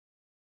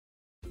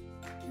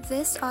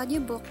This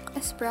audiobook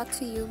is brought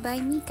to you by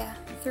Mika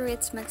through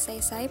its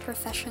Magsaysay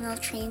Professional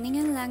Training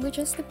and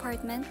Languages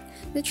Department,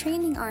 the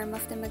training arm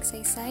of the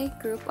Magsaysay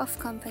Group of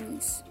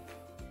Companies.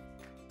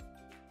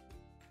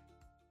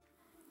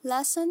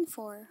 Lesson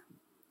 4.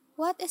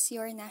 What is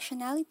your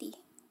nationality?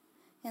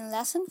 In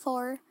Lesson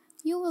 4,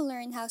 you will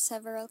learn how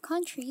several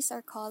countries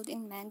are called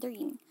in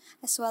Mandarin,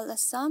 as well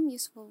as some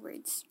useful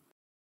words.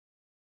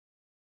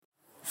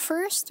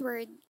 First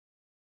word,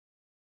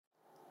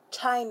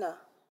 China.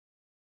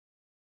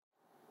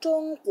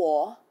 中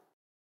国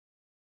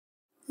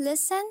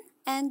listen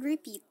and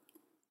repeat.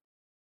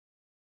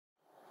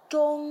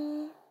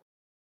 中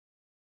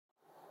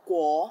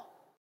国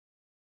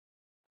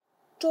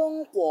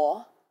中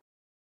国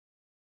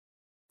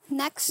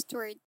Next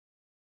word,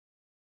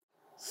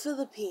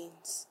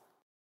 Philippines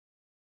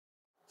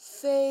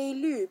菲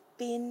律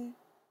宾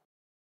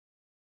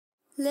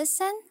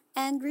listen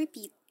and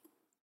repeat.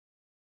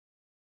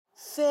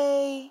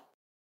 菲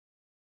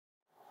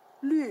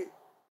律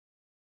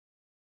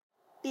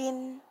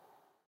宾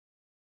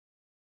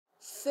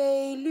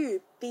菲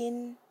律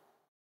宾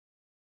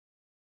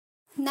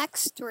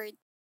Next word,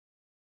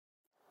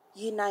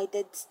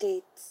 United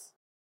States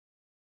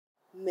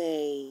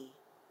美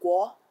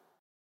国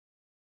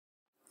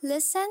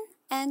listen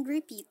and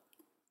repeat.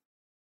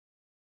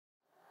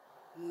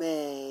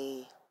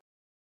 美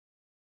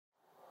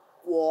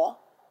国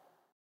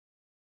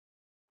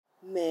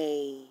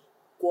美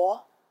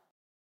国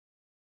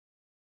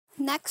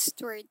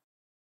Next word,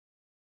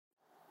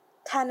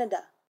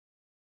 Canada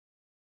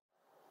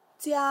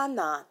加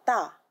拿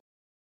大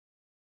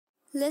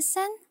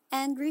listen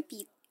and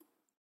repeat.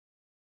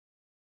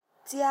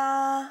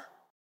 加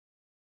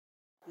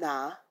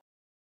拿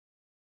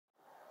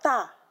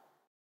大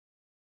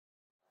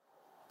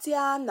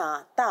加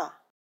拿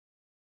大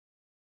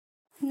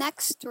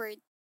Next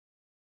word,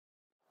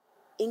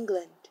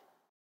 England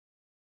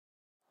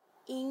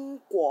英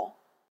国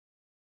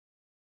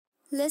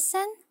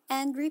listen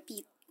and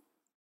repeat.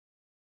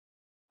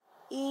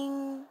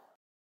 英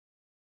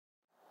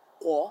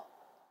国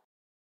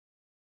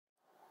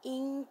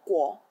英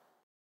国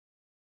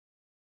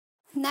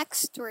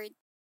Next word,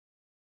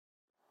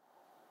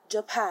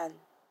 Japan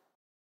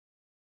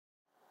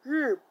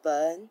日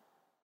本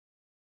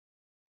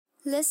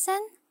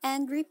listen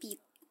and repeat.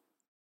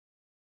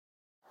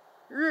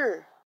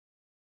 日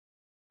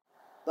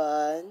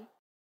本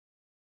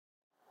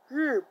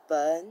日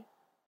本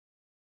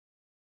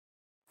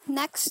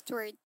Next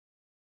word,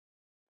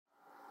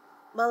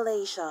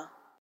 Malaysia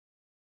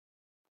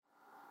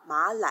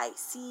马来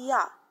西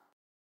亚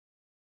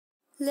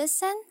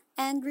listen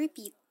and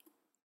repeat.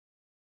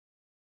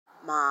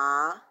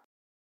 马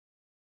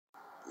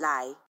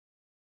来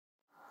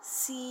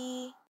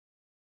西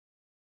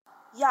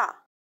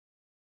亚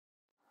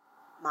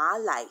马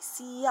来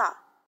西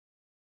亚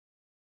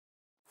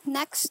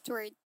Next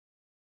word,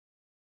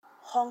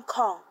 Hong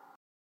Kong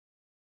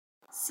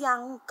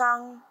香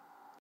港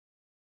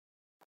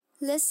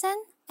listen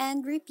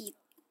and repeat.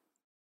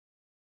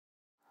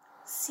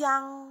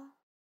 香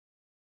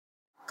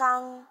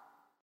港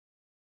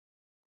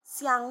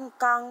香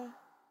港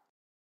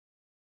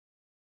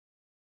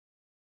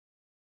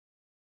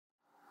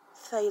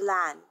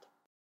Thailand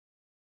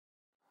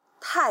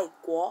泰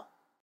国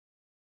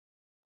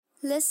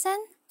Listen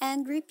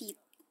and repeat.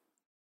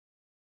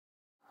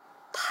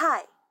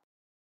 泰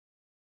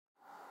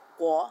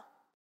国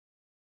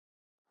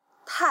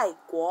泰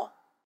国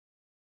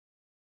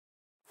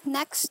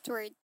Next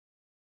word,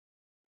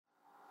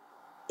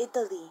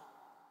 Italy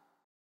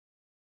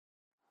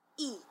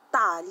意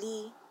大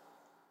利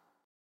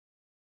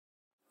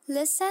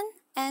listen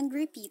and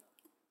repeat.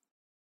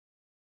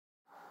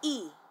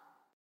 意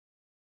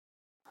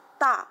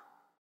大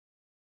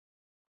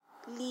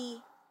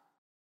利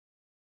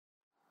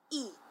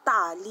意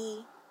大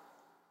利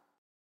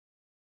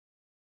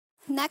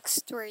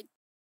Next word,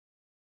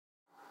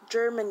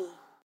 Germany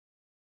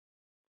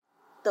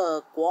德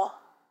国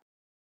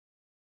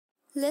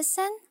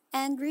listen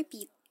and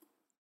repeat.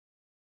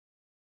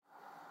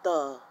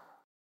 德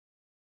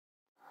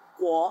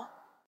国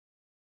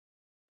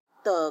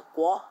德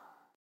国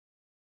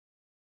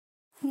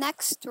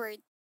Next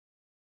word,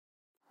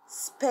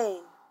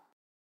 Spain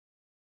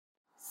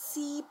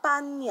西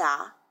班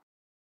牙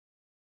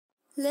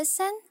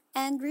listen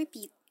and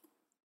repeat.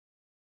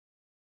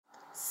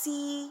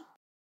 西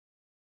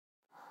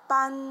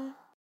班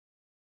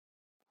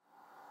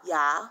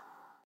牙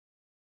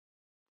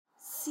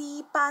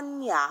西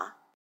班牙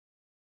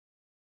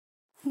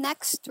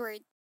Next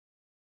word,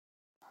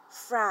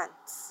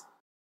 France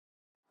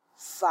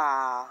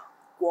法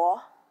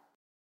国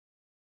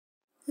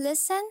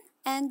listen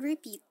and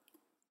repeat.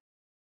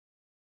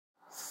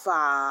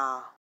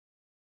 法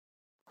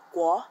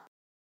国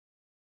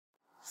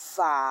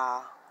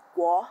法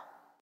国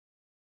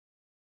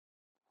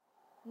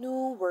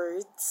New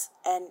words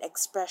and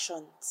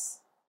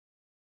expressions.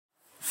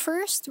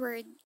 First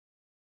word,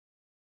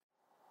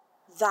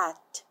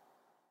 That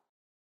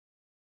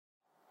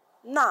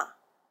那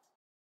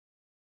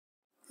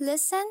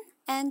listen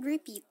and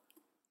repeat.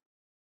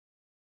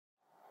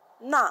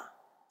 那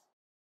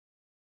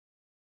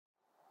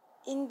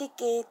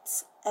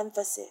indicates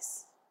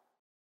emphasis.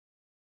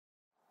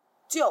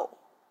 就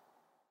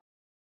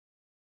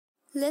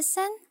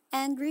Listen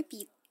and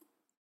repeat.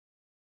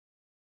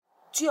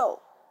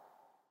 就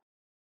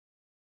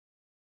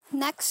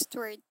Next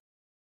word.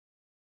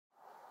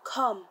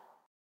 come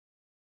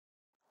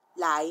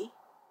来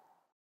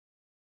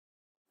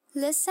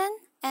Listen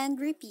and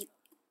repeat.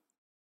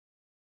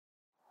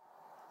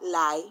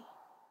 来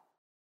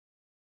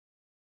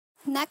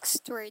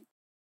Next word.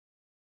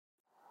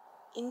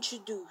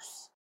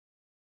 introduce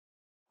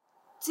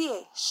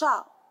介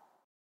绍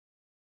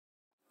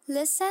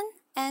Listen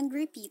and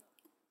repeat.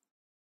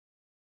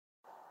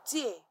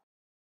 介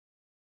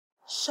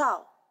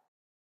绍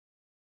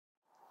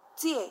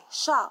介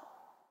绍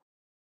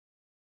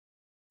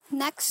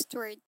Next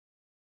word.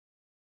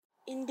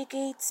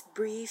 indicates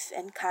brief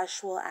and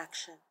casual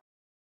action.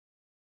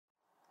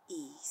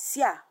 以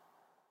下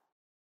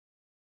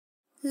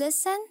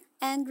Listen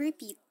and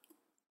repeat.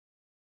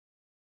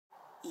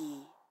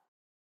 以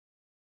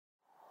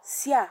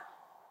下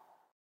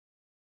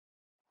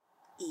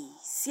以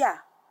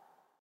下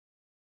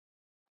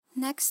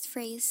Next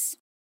phrase.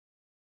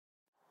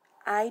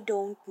 I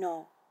don't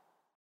know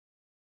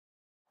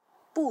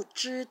不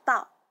知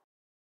道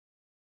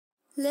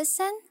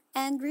Listen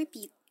and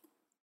repeat.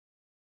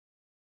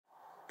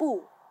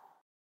 不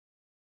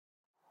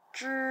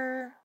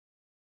知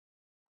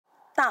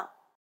道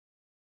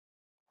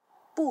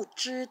不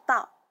知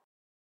道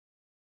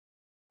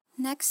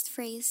Next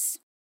phrase.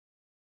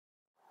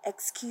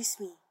 Excuse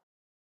me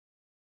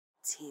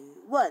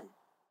请问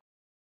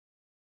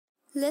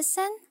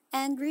Listen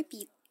and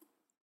repeat.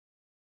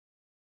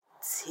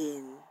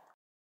 请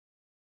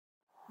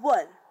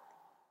问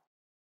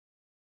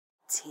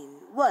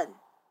请问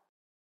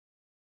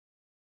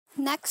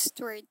Next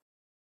word.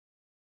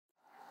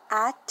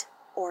 at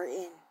or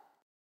in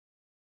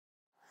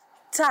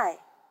在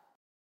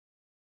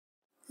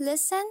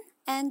Listen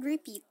and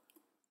repeat.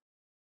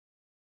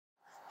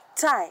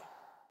 在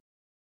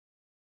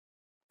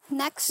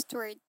Next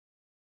word.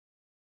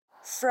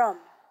 from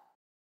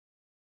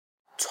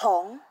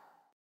从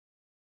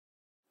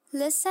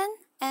Listen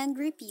and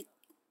repeat.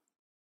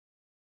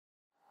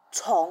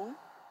 从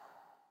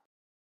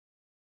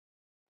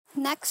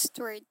Next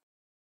word.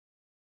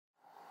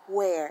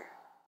 where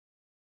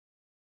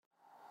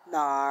哪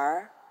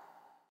儿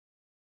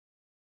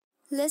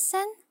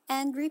Listen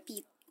and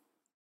repeat.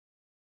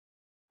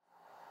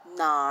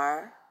 哪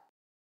儿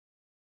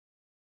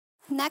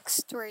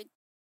Next word.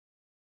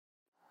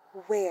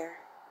 where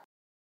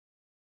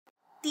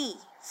地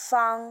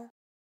方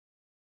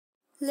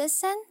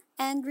Listen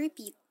and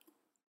repeat.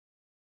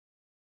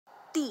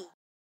 地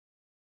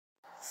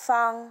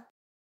方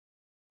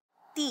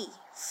地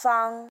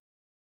方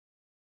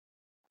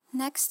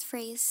Next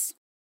phrase.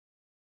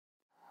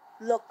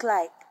 look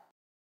like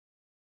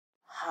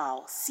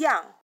好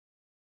像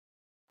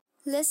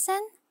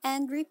Listen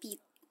and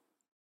repeat.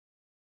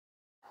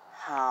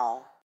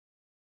 好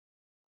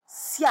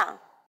像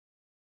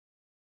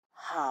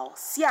好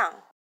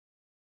像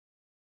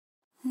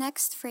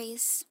Next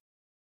phrase.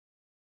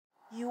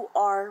 You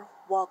are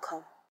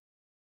welcome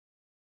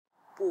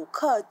不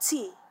客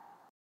气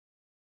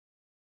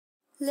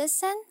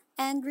Listen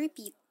and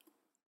repeat.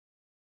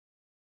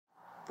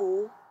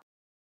 不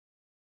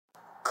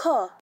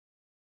客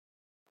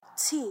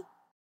气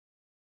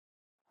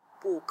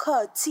不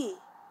客气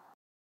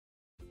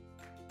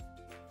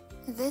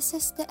This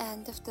is the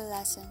end of the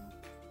lesson.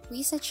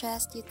 We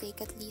suggest you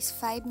take at least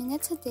 5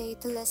 minutes a day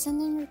to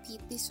listen and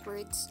repeat these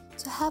words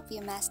to help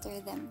you master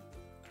them.